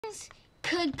things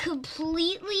could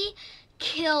completely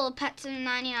kill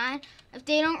ps99 if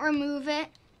they don't remove it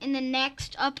in the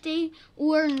next update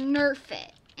or nerf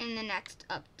it in the next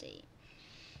update.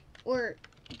 Or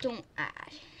don't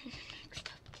add in the next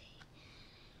update.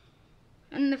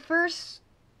 And the first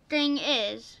thing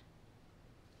is,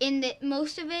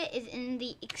 most of it is in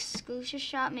the exclusive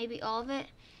shop, maybe all of it.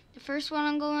 The first one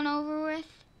I'm going over with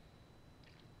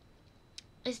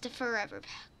is the Forever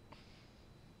Pack.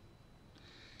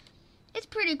 It's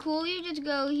pretty cool. You just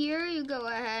go here, you go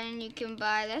ahead and you can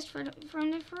buy this from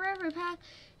the Forever Pack.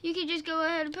 You can just go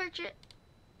ahead and purchase it,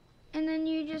 and then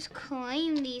you just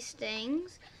claim these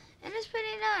things, and it's pretty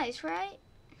nice, right?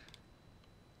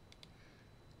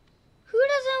 Who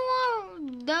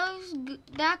doesn't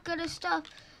want that good of stuff?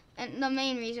 And the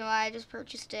main reason why I just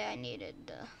purchased it, I needed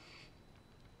the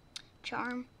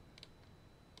charm.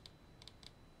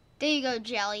 There you go,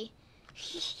 Jelly.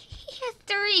 He has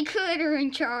 3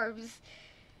 glittering charms.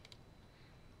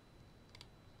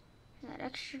 That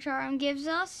extra charm gives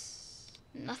us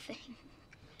nothing.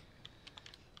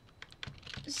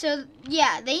 So,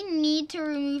 yeah, they need to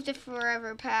remove the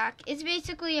Forever Pack. It's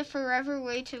basically a forever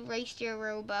way to waste your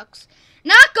Robux.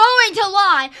 Not going to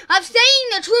lie, I'm saying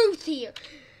the truth here.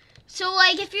 So,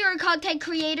 like, if you're a content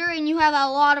creator and you have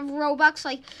a lot of Robux,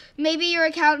 like, maybe your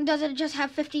account doesn't just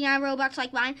have 59 Robux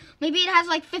like mine. Maybe it has,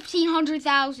 like,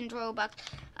 1,500,000 Robux.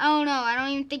 I don't know. I don't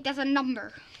even think that's a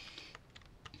number.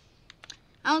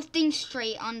 I don't think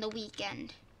straight on the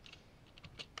weekend.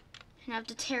 And I have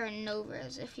the Terra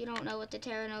Novas. If you don't know what the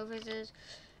Terra Novas is,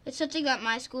 it's something that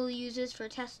my school uses for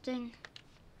testing,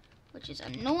 which is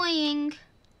annoying.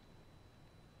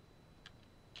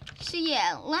 So,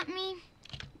 yeah, let me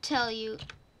tell you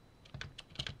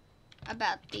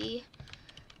about the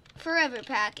Forever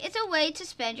Pack. It's a way to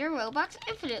spend your Robux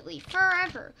infinitely,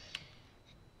 forever.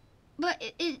 But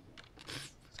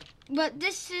but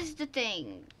this is the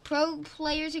thing. Pro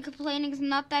players are complaining is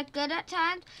not that good at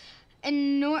times,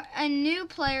 and new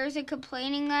players are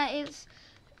complaining that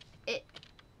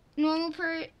normal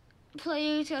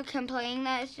players are complaining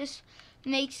that it just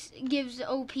gives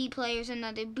OP players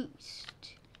another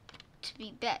boost to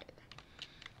be better.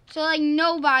 So, like,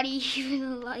 nobody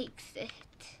even likes it.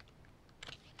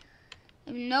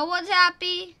 If no one's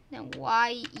happy, then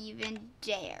why even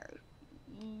dare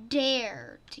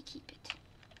to keep it?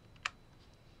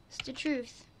 It's the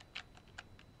truth.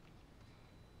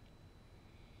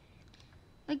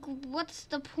 Like, what's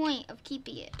the point of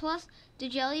keeping it? Plus, the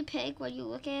jelly pig, when you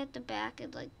look at the back,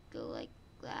 it, like, go like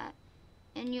that.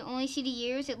 And you only see the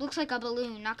ears. It looks like a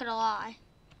balloon, not gonna lie.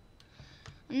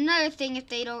 Another thing, if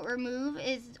they don't remove,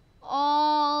 is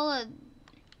all of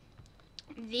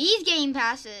these game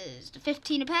passes. The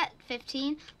 15 a pet,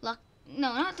 15 luck.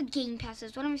 No, not the game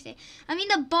passes. What am I saying? I mean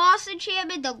the boss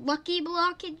enchantment, the lucky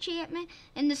block enchantment,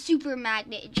 and the super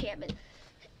magnet enchantment,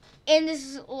 and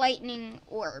this lightning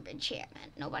orb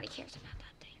enchantment. Nobody cares about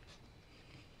that thing.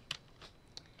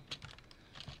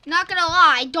 Not gonna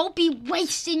lie, don't be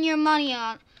wasting your money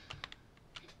on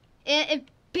it.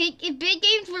 If Big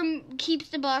Games keeps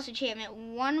the boss enchantment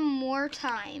one more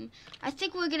time, I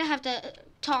think we're going to have to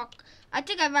talk. I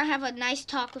think I might have a nice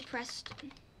talk with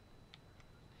Preston.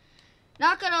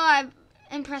 Not going to lie,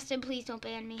 and Preston, please don't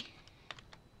ban me.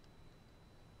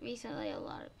 Recently, a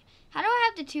lot of... How do I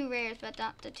have the 2 rares but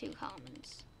not the 2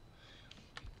 commons?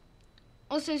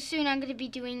 Also, soon I'm going to be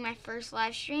doing my first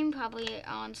live stream, probably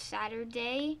on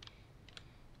Saturday.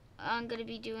 I'm going to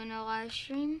be doing a live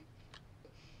stream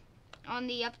on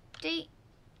the update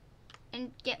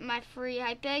and get my free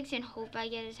hype eggs and hope I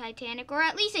get a Titanic or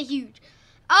at least a huge.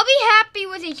 I'll be happy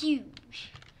with a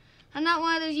huge. I'm not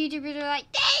one of those YouTubers who are like,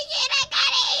 dang it, I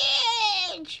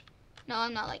got a huge. No,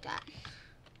 I'm not like that.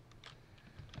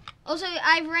 Also,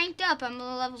 I've ranked up. I'm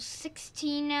level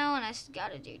 16 now, and I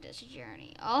gotta do this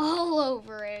journey all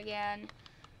over again,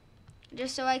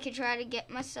 just so I can try to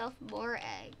get myself more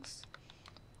eggs.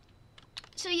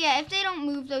 So yeah, if they don't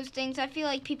move those things, I feel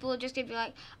like people are just gonna be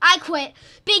like, I quit.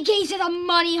 Big Games is a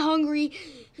money-hungry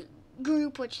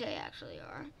group, which they actually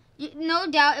are. No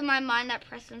doubt in my mind that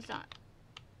Preston's not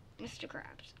Mr.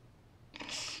 Krabs.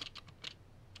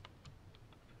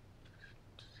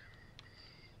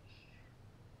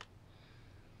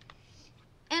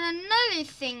 And another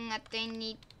thing that they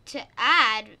need to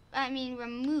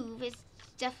remove, is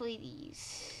definitely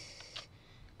these.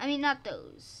 I mean, not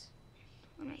those.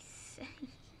 What am I saying?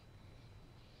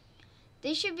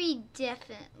 They should be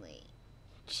definitely.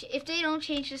 If they don't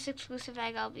change this exclusive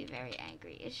egg, I'll be very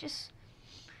angry. It's just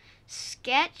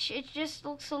sketch. It just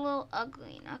looks a little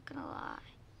ugly, not gonna lie.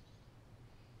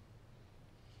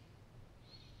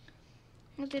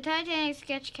 The Titanic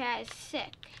sketch cat is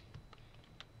sick.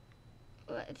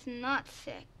 But it's not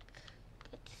sick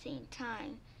at the same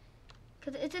time.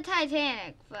 Because it's a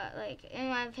Titanic, but, like, in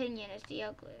my opinion, it's the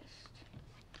ugliest.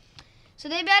 So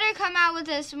they better come out with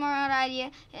a smart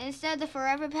idea. And instead of the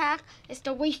Forever pack, it's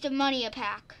the Waste of Money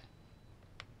pack.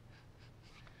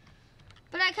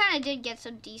 But I kind of did get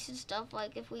some decent stuff.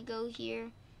 Like, if we go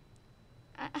here,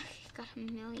 I got a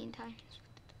million times.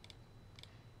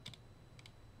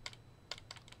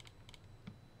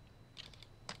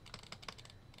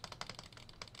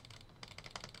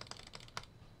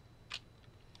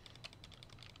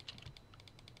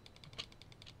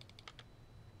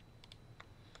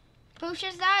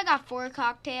 Potions now I got 4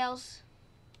 cocktails.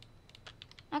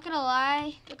 Not gonna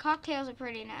lie, the cocktails are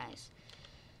pretty nice.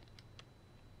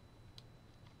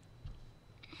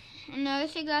 Another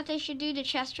thing that they should do, the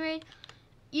chest raid,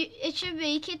 it should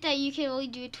make it that you can only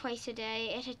do it twice a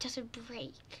day and it doesn't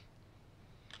break.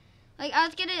 Like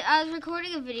I was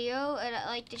recording a video and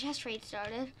like the chest raid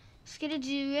started. I was gonna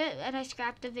do it and I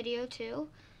scrapped the video too.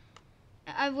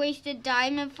 I've wasted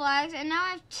diamond flags and now I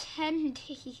have 10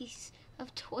 days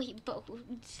of toy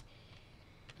bones.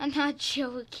 I'm not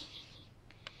joking.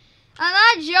 I'm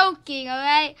not joking,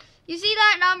 alright? You see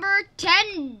that number?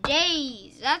 10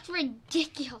 days. That's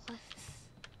ridiculous.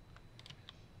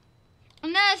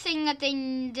 Another thing that they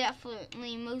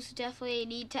most definitely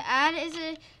need to add is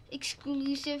an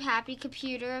exclusive Happy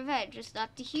Computer event. Just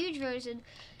not the huge version.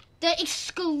 The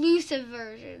exclusive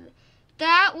version.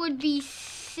 That would be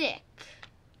sick.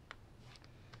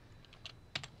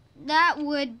 That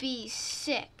would be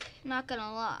sick. Not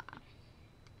gonna lie.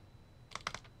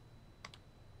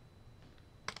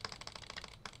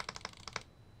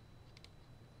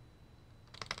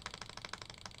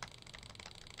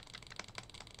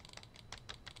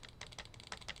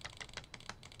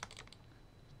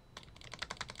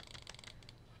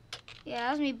 Yeah,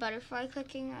 that was me butterfly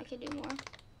clicking. I could do more.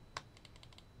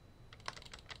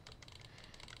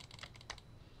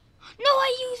 No,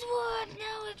 I used one.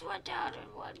 Now it's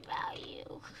 1,001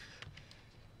 value.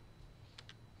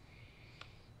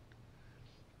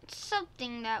 It's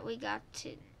something that we got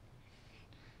to,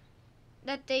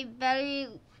 that they better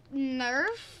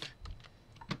nerf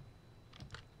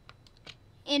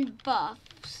and buff.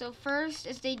 So first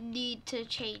is they need to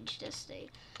change this thing.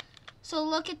 So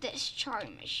look at this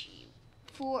charm machine.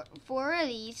 4 of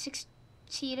these,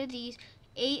 16 of these,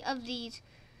 8 of these,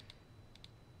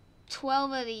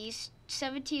 12 of these,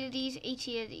 17 of these,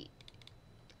 18 of these.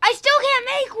 I still can't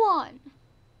make one!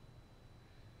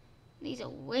 These are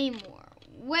way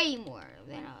more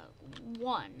than a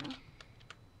 1.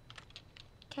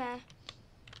 Okay,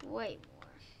 way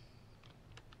more.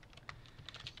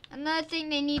 Another thing,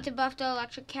 they need to buff the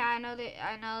electric cat.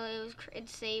 I know it was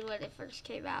insane when it first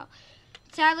came out.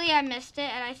 Sadly, I missed it,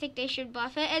 and I think they should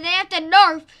buff it. And they have to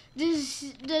nerf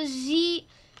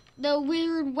the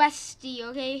Weird Westie,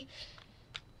 okay?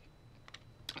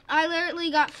 I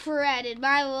literally got shredded.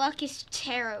 My luck is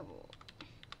terrible.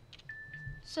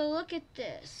 So look at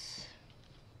this.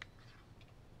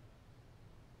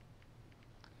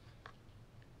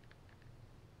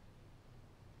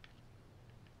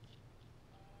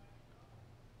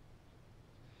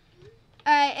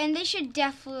 And they should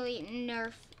definitely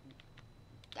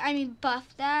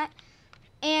buff that.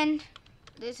 And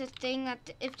there's a thing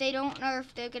that if they don't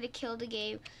nerf, they're gonna kill the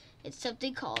game. It's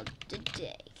something called the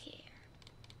daycare.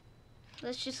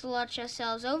 Let's just launch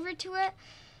ourselves over to it.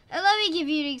 And let me give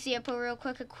you an example real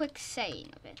quick, a quick saying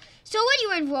of it. So when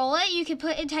you enroll it, you can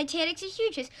put in Titanics and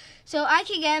Huges. So I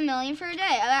can get 1 million for a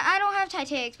day. I don't have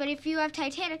Titanics, but if you have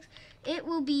Titanics, it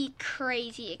will be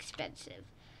crazy expensive.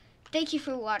 Thank you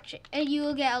for watching, and you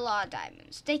will get a lot of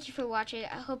diamonds. Thank you for watching.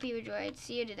 I hope you enjoyed.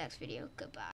 See you in the next video. Goodbye.